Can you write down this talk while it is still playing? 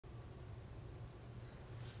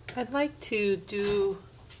I'd like to do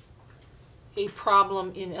a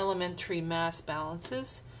problem in elementary mass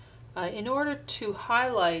balances in order to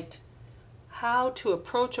highlight how to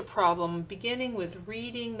approach a problem, beginning with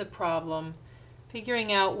reading the problem,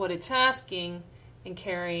 figuring out what it's asking, and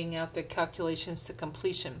carrying out the calculations to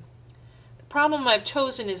completion. The problem I've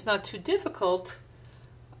chosen is not too difficult,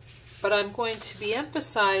 but I'm going to be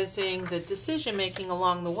emphasizing the decision making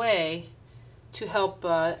along the way to help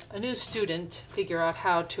a new student figure out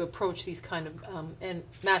how to approach these kind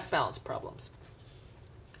of mass balance problems.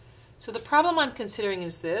 So the problem I'm considering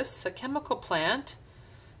is this. A chemical plant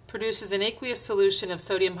produces an aqueous solution of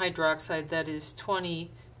sodium hydroxide that is 20%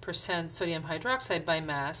 sodium hydroxide by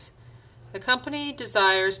mass. The company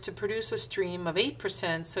desires to produce a stream of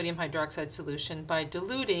 8% sodium hydroxide solution by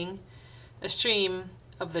diluting a stream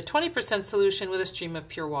of the 20% solution with a stream of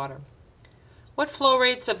pure water. What flow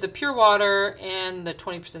rates of the pure water and the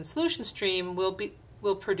 20% solution stream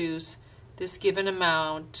will produce this given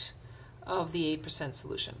amount of the 8%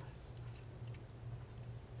 solution?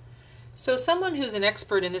 So someone who's an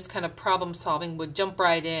expert in this kind of problem solving would jump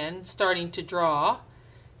right in, starting to draw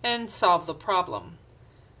and solve the problem.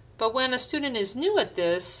 But when a student is new at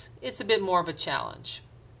this, it's a bit more of a challenge.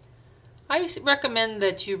 I recommend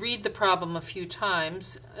that you read the problem a few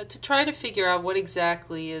times to try to figure out what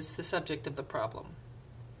exactly is the subject of the problem.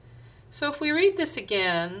 So if we read this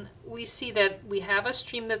again, we see that we have a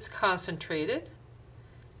stream that's concentrated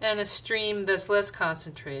and a stream that's less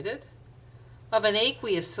concentrated of an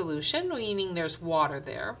aqueous solution, meaning there's water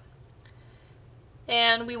there.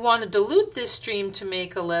 And we want to dilute this stream to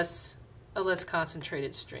make a less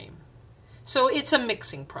concentrated stream. So it's a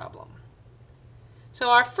mixing problem. So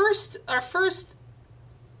our first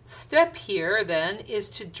step here then is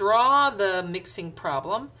to draw the mixing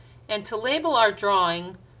problem and to label our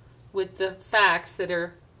drawing with the facts that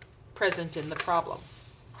are present in the problem.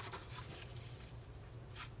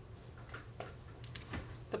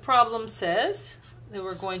 The problem says that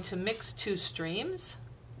we're going to mix two streams.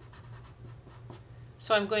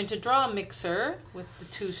 So I'm going to draw a mixer with the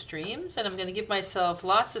two streams, and I'm going to give myself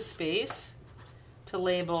lots of space to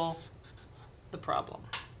label the problem.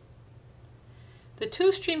 The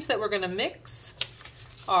two streams that we're going to mix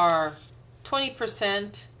are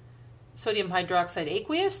 20% sodium hydroxide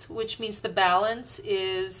aqueous, which means the balance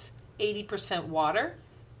is 80% water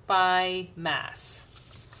by mass.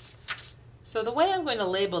 So the way I'm going to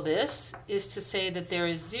label this is to say that there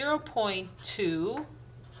is 0.2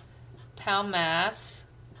 pound mass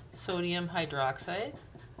sodium hydroxide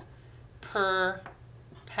per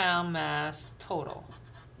pound mass total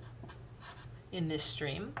in this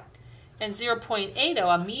stream, and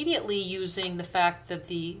 0.80 immediately using the fact that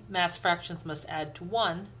the mass fractions must add to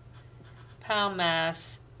 1 pound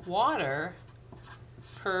mass water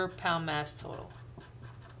per pound mass total.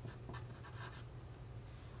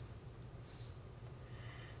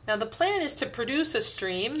 Now the plan is to produce a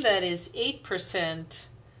stream that is 8%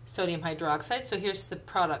 sodium hydroxide, so here's the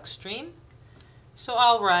product stream. So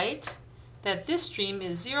I'll write that this stream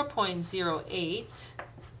is 0.08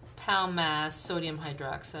 pound mass sodium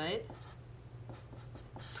hydroxide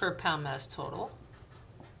per pound mass total.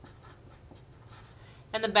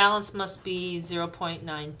 And the balance must be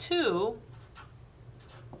 0.92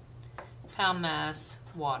 pound mass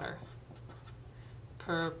water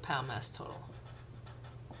per pound mass total.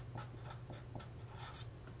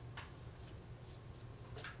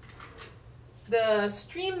 The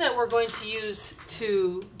stream that we're going to use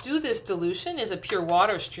to do this dilution is a pure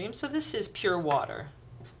water stream, so this is pure water.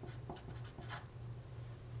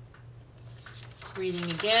 Reading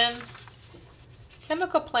again,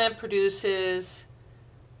 chemical plant produces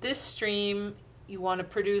this stream. You want to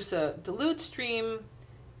produce a dilute stream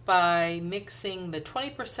by mixing the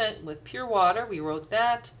 20% with pure water. We wrote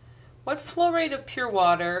that. What flow rate of pure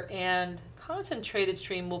water and concentrated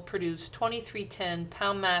stream will produce 2310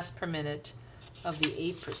 pound mass per minute of the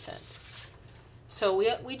 8%. So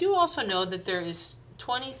we do also know that there is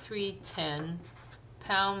 2310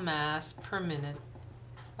 pound mass per minute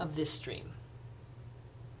of this stream.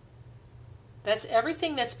 That's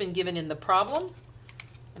everything that's been given in the problem.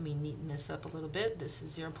 Let me neaten this up a little bit. This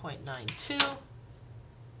is 0.92.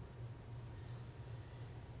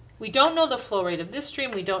 We don't know the flow rate of this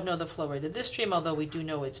stream. We don't know the flow rate of this stream, although we do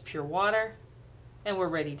know it's pure water. And we're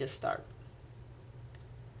ready to start.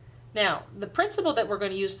 Now, the principle that we're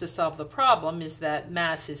going to use to solve the problem is that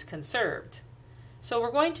mass is conserved. So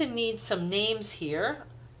we're going to need some names here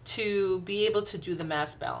to be able to do the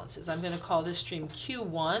mass balances. I'm going to call this stream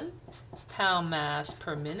Q1, pound mass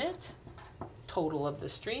per minute, total of the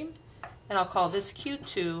stream, and I'll call this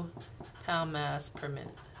Q2, pound mass per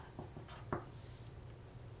minute.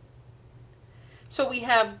 So we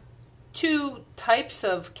have two types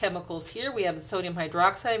of chemicals here. We have the sodium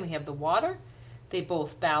hydroxide and we have the water. They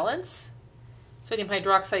both balance. Sodium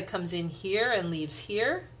hydroxide comes in here and leaves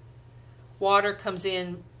here. Water comes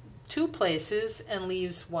in two places and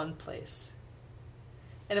leaves one place.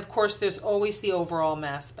 And of course, there's always the overall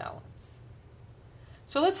mass balance.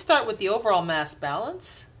 So let's start with the overall mass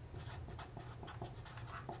balance.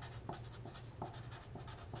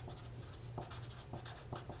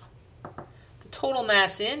 The total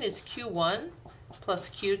mass in is Q1 plus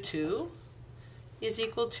Q2 is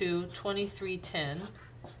equal to 2310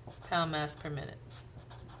 pound mass per minute.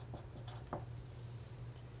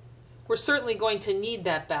 We're certainly going to need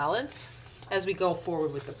that balance as we go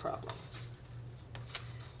forward with the problem.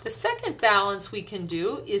 The second balance we can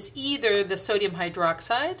do is either the sodium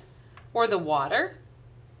hydroxide or the water.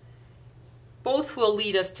 Both will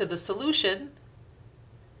lead us to the solution.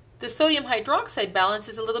 The sodium hydroxide balance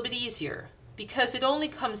is a little bit easier because it only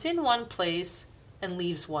comes in one place and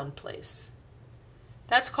leaves one place.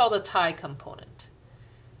 That's called a tie component.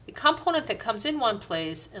 The component that comes in one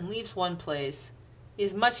place and leaves one place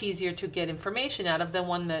is much easier to get information out of than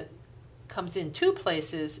one that comes in two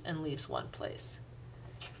places and leaves one place.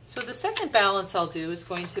 So the second balance I'll do is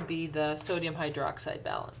going to be the sodium hydroxide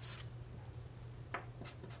balance.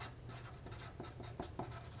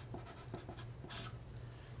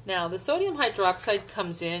 Now the sodium hydroxide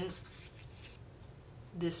comes in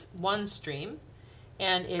this one stream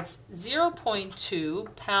and it's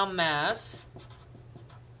 0.2 pound mass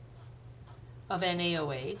of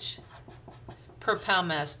NaOH per pound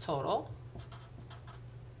mass total.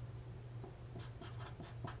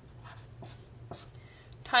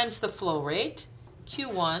 Times the flow rate,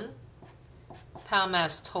 Q1 pound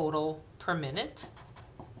mass total per minute.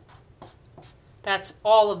 That's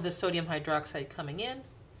all of the sodium hydroxide coming in.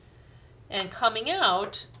 And coming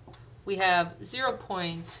out, we have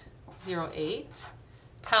 0.08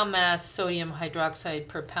 pound mass sodium hydroxide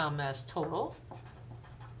per pound mass total.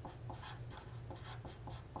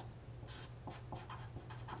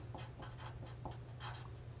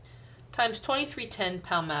 Times 2310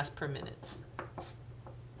 pound mass per minute.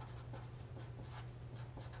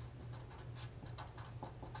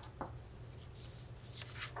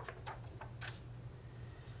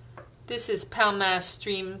 This is pound mass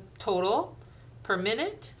stream total per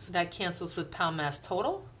minute. That cancels with pound mass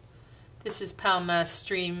total. This is pound mass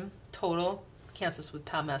stream total, cancels with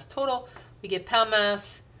pound mass total. We get pound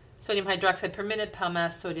mass sodium hydroxide per minute, pound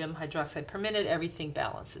mass sodium hydroxide per minute. Everything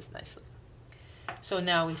balances nicely. So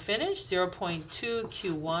now we finish. 0.2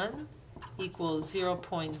 Q1 equals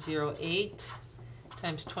 0.08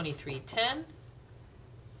 times 2310.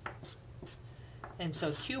 And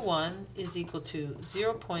so Q1 is equal to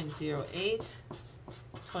 0.08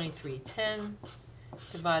 2310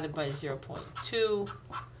 divided by 0.2.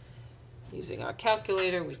 Using our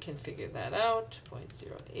calculator, we can figure that out.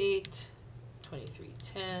 0.08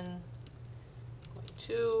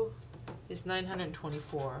 2310.2 is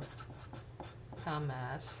 924 pound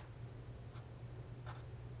mass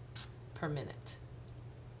per minute.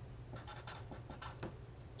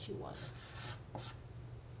 Q1.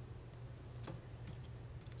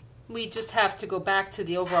 We just have to go back to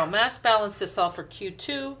the overall mass balance to solve for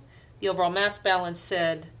Q2. The overall mass balance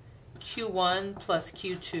said Q1 plus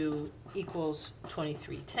Q2 equals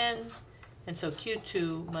 2310. And so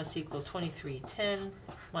Q2 must equal 2310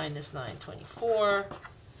 minus 924,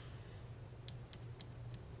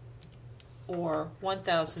 or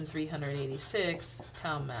 1,386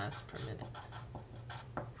 pound mass per minute.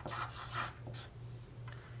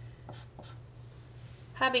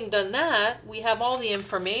 Having done that, we have all the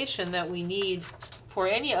information that we need for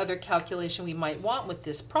any other calculation we might want with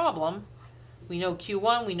this problem. We know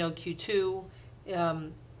Q1, we know Q2.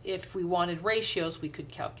 If we wanted ratios, we could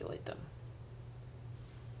calculate them.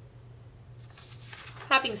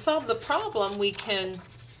 Having solved the problem, we can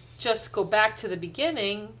just go back to the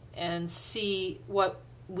beginning and see what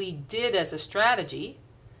we did as a strategy.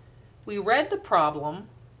 We read the problem,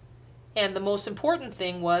 and the most important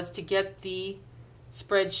thing was to get the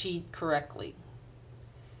spreadsheet correctly.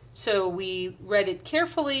 So we read it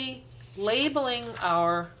carefully, labeling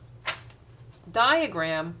our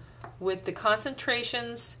diagram with the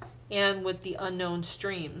concentrations and with the unknown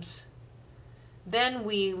streams. Then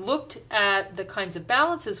we looked at the kinds of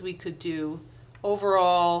balances we could do,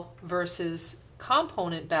 overall versus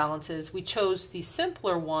component balances. We chose the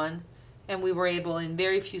simpler one, and we were able in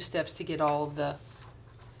very few steps to get all of the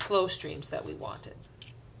flow streams that we wanted.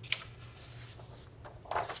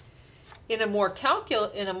 In a more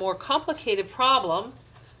complicated problem,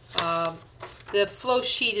 the flow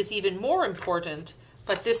sheet is even more important.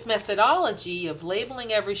 But this methodology of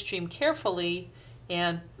labeling every stream carefully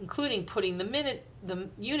and including putting the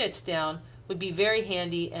units down would be very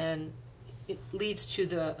handy, and it leads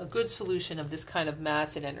to a good solution of this kind of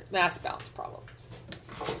mass balance problem.